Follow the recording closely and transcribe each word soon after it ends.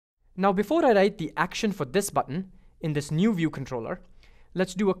Now before I write the action for this button in this new view controller,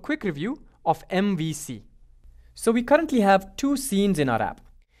 let's do a quick review of MVC. So we currently have two scenes in our app.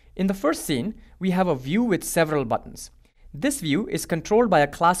 In the first scene, we have a view with several buttons. This view is controlled by a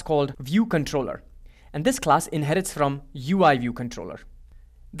class called ViewController, and this class inherits from UI ViewController.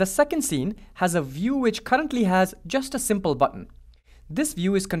 The second scene has a view which currently has just a simple button. This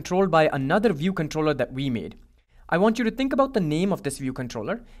view is controlled by another view controller that we made. I want you to think about the name of this view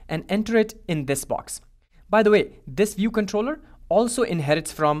controller and enter it in this box. By the way, this view controller also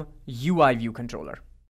inherits from UI view controller.